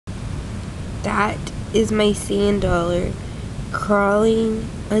That is my sand dollar crawling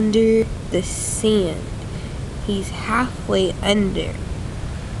under the sand. He's halfway under.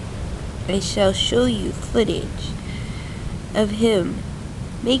 I shall show you footage of him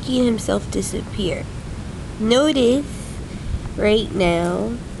making himself disappear. Notice right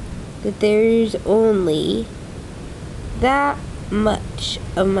now that there's only that much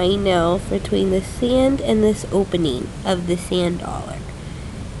of my nail between the sand and this opening of the sand dollar.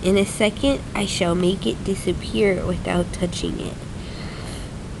 In a second, I shall make it disappear without touching it.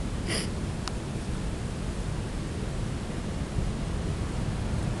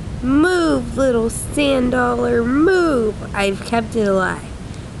 Move, little sand dollar, move! I've kept it alive.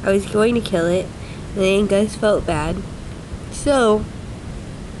 I was going to kill it, and then Gus felt bad. So,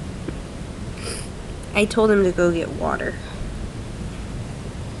 I told him to go get water.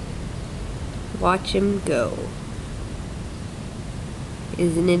 Watch him go.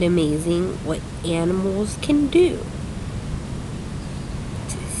 Isn't it amazing what animals can do?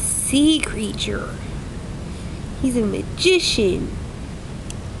 It's a sea creature. He's a magician.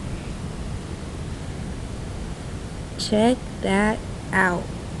 Check that out.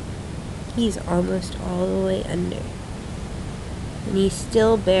 He's almost all the way under. And he's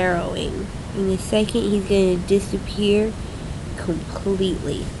still burrowing. In a second, he's going to disappear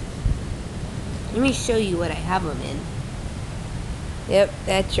completely. Let me show you what I have him in. Yep,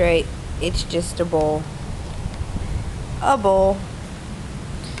 that's right. It's just a bowl. A bowl.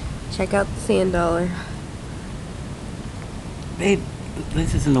 Check out the sand dollar. Babe,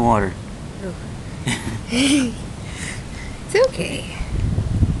 this is in the water. Oh. It's okay.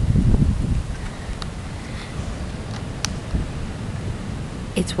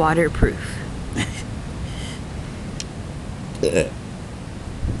 It's waterproof. Is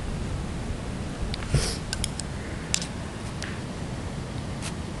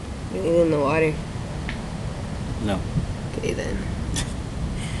it in the water? No. Okay then.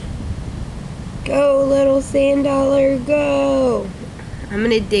 Go, little sand dollar, go! I'm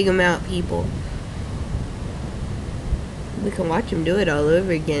gonna dig him out, people. We can watch him do it all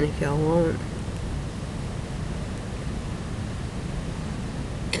over again if y'all want.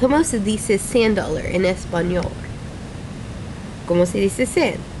 ¿Cómo se dice sand dollar en español? ¿Cómo se dice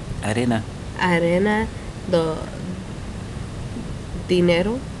sand? Arena. Arena do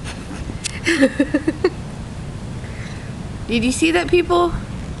dinero. Did you see that, people?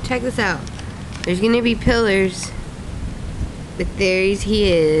 Check this out. There's gonna be pillars, but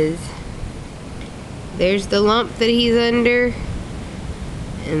he is. There's the lump that he's under,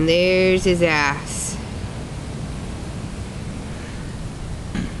 and there's his ass.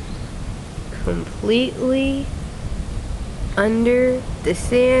 Completely under the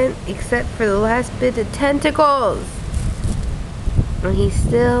sand, except for the last bit of tentacles. And he's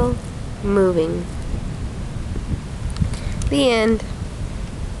still moving. The end.